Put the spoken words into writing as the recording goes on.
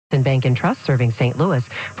Citizen Bank and Trust, serving St. Louis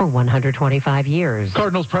for 125 years.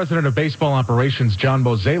 Cardinals president of baseball operations, John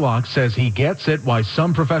Mozeliak, says he gets it why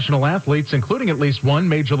some professional athletes, including at least one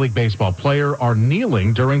Major League Baseball player, are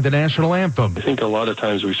kneeling during the national anthem. I think a lot of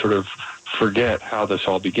times we sort of forget how this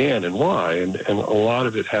all began and why, and a lot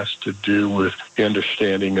of it has to do with the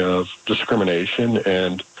understanding of discrimination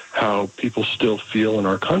and how people still feel in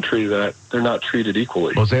our country that they're not treated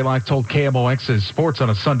equally. Mozeliak told KMOX's Sports on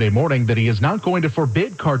a Sunday morning that he is not going to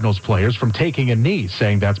forbid Cardinals players from taking a knee,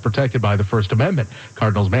 saying that's protected by the First Amendment.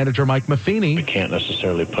 Cardinals manager Mike Matheny. We can't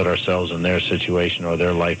necessarily put ourselves in their situation or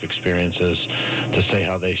their life experiences to say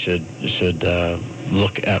how they should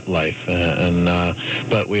look at life.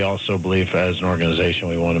 But we also believe as an organization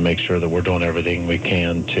we want to make sure that we're doing everything we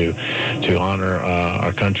can to honor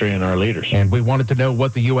our country and our leaders. And we wanted to know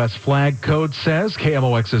what the U.S. flag code says.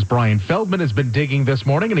 KMOX's Brian Feldman has been digging this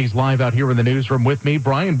morning, and he's live out here in the newsroom with me.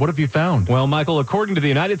 Brian, what have you found? Well, Michael, according to the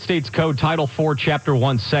United States Code, Title 4, Chapter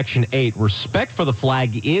 1, Section 8, respect for the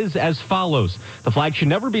flag is as follows. The flag should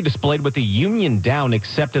never be displayed with the union down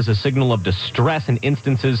except as a signal of distress in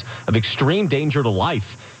instances of extreme danger to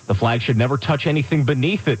life. The flag should never touch anything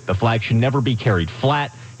beneath it. The flag should never be carried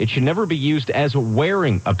flat. It should never be used as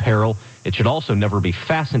wearing apparel. It should also never be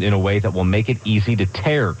fastened in a way that will make it easy to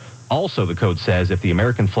tear. Also, the code says if the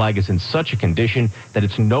American flag is in such a condition that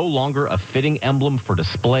it's no longer a fitting emblem for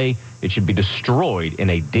display, it should be destroyed in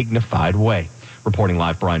a dignified way. Reporting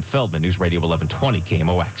live, Brian Feldman, News Radio 1120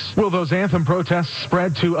 KMOX. Will those anthem protests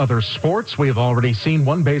spread to other sports? We have already seen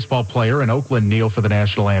one baseball player in Oakland kneel for the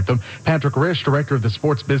national anthem. Patrick Risch, director of the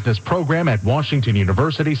sports business program at Washington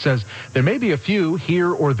University, says there may be a few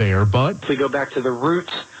here or there, but if we go back to the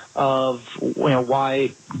roots of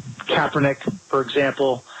why Kaepernick, for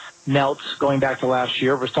example, knelt going back to last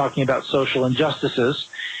year, was talking about social injustices.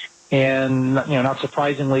 And, not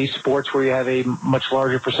surprisingly, sports where you have a much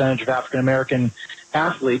larger percentage of African-American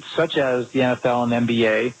athletes, such as the NFL and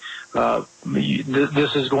NBA,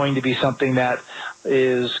 this is going to be something that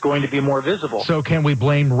is going to be more visible. So can we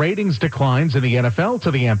blame ratings declines in the NFL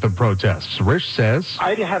to the anthem protests? Risch says,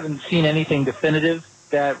 I haven't seen anything definitive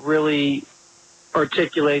that really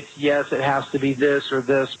articulates, yes, it has to be this or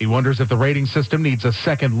this. He wonders if the rating system needs a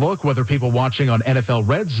second look, whether people watching on NFL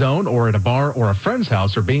Red Zone or at a bar or a friend's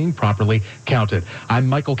house are being properly counted. I'm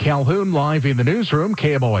Michael Calhoun, live in the newsroom,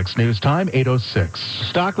 KMOX News Time, 8:06.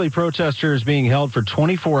 Stockley protesters being held for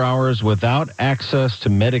 24 hours without access to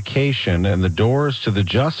medication, and the doors to the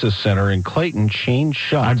Justice Center in Clayton chained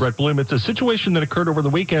shut. I'm Brett Bloom. It's a situation that occurred over the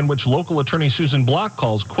weekend, which local attorney Susan Block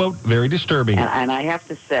calls, quote, very disturbing. And I have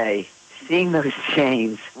to say, seeing those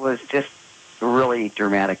chains was just really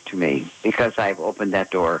dramatic to me because I've opened that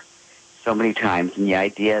door so many times, and the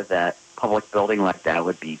idea that a public building like that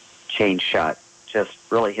would be chained shut just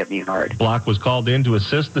really hit me hard. Block was called in to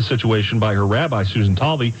assist the situation by her rabbi, Susan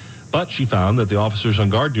Talvey, but she found that the officers on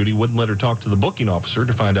guard duty wouldn't let her talk to the booking officer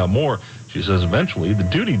to find out more. She says eventually the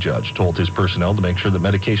duty judge told his personnel to make sure that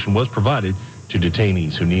medication was provided to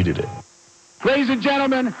detainees who needed it. Ladies and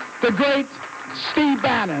gentlemen, the great Steve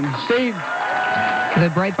Bannon. Steve. The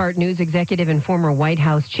Breitbart News executive and former White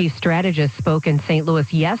House chief strategist spoke in St.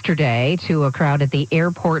 Louis yesterday to a crowd at the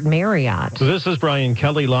airport Marriott. This is Brian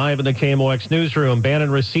Kelly live in the KMOX newsroom.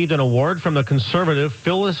 Bannon received an award from the conservative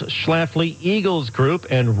Phyllis Schlafly Eagles Group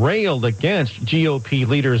and railed against GOP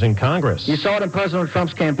leaders in Congress. You saw it in President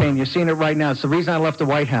Trump's campaign. You're seeing it right now. It's the reason I left the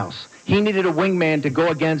White House. He needed a wingman to go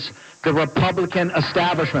against the Republican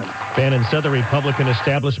establishment. Bannon said the Republican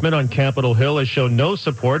establishment on Capitol Hill has shown no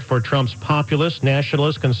support for Trump's populist,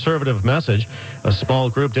 nationalist, conservative message. A small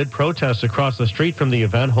group did protest across the street from the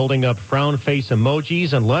event, holding up frown face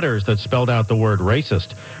emojis and letters that spelled out the word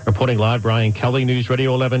racist. Reporting live, Brian Kelly, News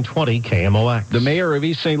Radio 1120 KMOX. The mayor of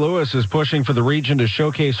East St. Louis is pushing for the region to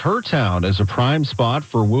showcase her town as a prime spot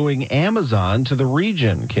for wooing Amazon to the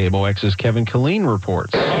region. KMOX's Kevin Killeen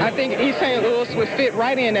reports. I think East St. Louis would fit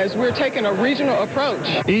right in as we're taking a regional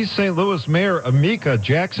approach. East St. Louis Mayor Amika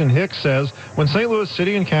Jackson Hicks says when St. Louis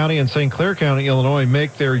City and County and St. Clair County, Illinois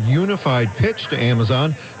make their unified pitch to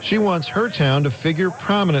Amazon, she wants her town to figure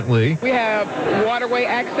prominently. We have waterway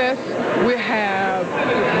access, we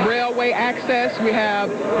have railway access, we have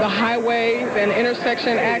the highways and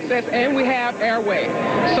intersection access, and we have airway.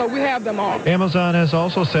 So we have them all. Amazon has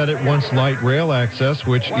also said it wants light rail access,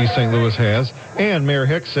 which East St. Louis has, and Mayor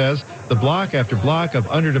Hicks says the block after block of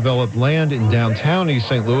underdeveloped land in downtown East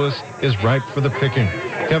St. Louis is ripe for the picking.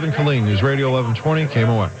 Kevin Killeen, News Radio 1120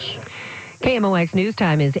 KMOX. KMOX News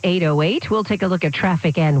Time is 8:08. We'll take a look at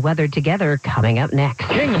traffic and weather together coming up next.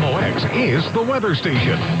 KMOX is the weather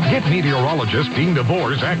station. Get meteorologist Dean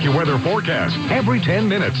DeVore's AccuWeather forecast every 10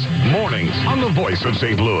 minutes, mornings on the voice of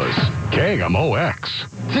St. Louis,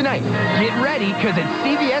 KMOX. Tonight, get ready because it's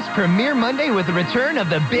CBS Premiere Monday with the return of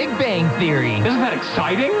The Big Bang Theory. Isn't that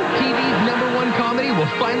exciting? TV's #1 comedy will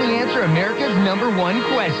finally answer America's #1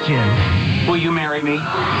 question. Will you marry me?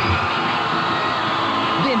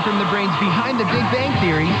 Then from the brains behind The Big Bang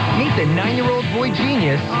Theory, meet the 9-year-old boy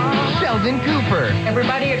genius, Sheldon Cooper.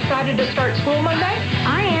 Everybody excited to start school Monday?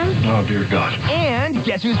 I am. Oh, dear God. And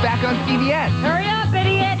guess who's back on CBS? Hurry up,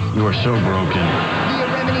 idiot. You are so broken. Leah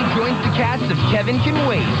Remini joins the cast of Kevin Can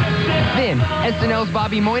Wait. Then, SNL's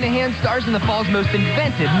Bobby Moynihan stars in the fall's most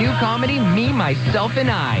inventive new comedy, Me, Myself,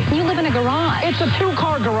 and I. You live in a garage. It's a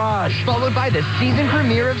 2-car garage. Followed by the season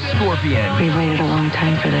premiere of Scorpion. We waited a long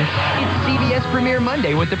time for this. It's CBS Premiere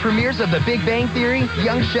Monday with the premieres of The Big Bang Theory,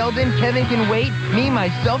 Young Sheldon, Kevin Can Wait, Me,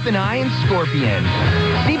 Myself, and I, and Scorpion.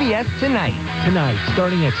 CBS tonight. Tonight,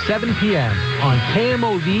 starting at 7 p.m. on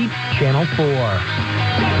KMOV Channel 4.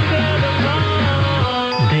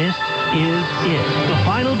 This is it. The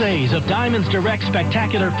final days of Diamonds Direct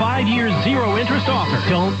Spectacular 5-year zero-interest offer.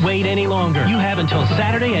 Don't wait any longer. You have until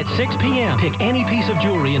Saturday at 6 p.m. Pick any piece of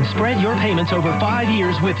jewelry and spread your payments over 5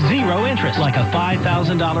 years with zero interest, like a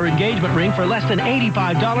 $5,000 engagement ring for less than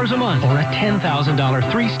 $85 a month, or a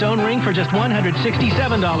 $10,000 three-stone ring for just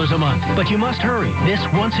 $167 a month. But you must hurry. This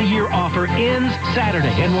once-a-year offer ends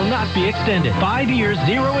Saturday and will not be extended. 5 years,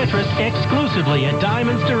 zero interest, exclusively at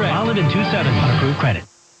Diamonds Direct. Olive in 27 on approved credit.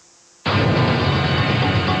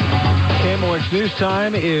 KMOX News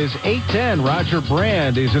Time is 8:10. Roger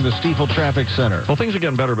Brand is in the Stiefel Traffic Center. Well, things are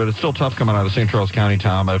getting better, but it's still tough coming out of St. Charles County,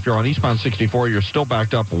 Tom. If you're on eastbound 64, you're still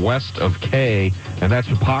backed up west of K, and that's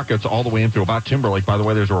in pockets all the way in through about Timberlake. By the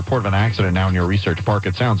way, there's a report of an accident now near Research Park.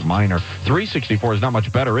 It sounds minor. 364 is not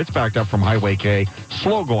much better. It's backed up from Highway K.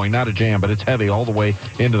 Slow going, not a jam, but it's heavy all the way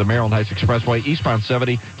into the Maryland Heights Expressway. Eastbound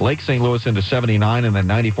 70, Lake St. Louis into 79, and then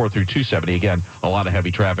 94 through 270. Again, a lot of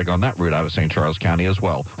heavy traffic on that route out of St. Charles County as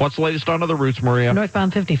well. What's the latest on other routes, Maria?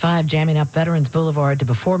 Northbound 55 jamming up Veterans Boulevard to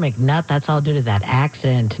before McNutt. That's all due to that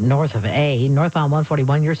accident north of A. Northbound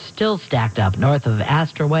 141, you're still stacked up north of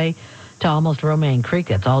Astor Way to almost Romaine Creek.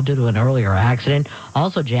 That's all due to an earlier accident.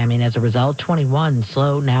 Also jamming as a result, 21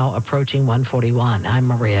 slow now approaching 141. I'm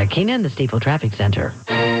Maria Keenan, the Stiefel Traffic Center.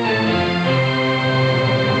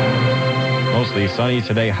 Mostly sunny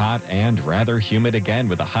today, hot and rather humid again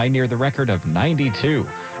with a high near the record of 92.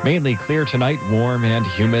 Mainly clear tonight, warm and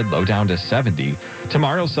humid, low down to 70.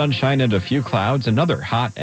 Tomorrow, sunshine and a few clouds, another hot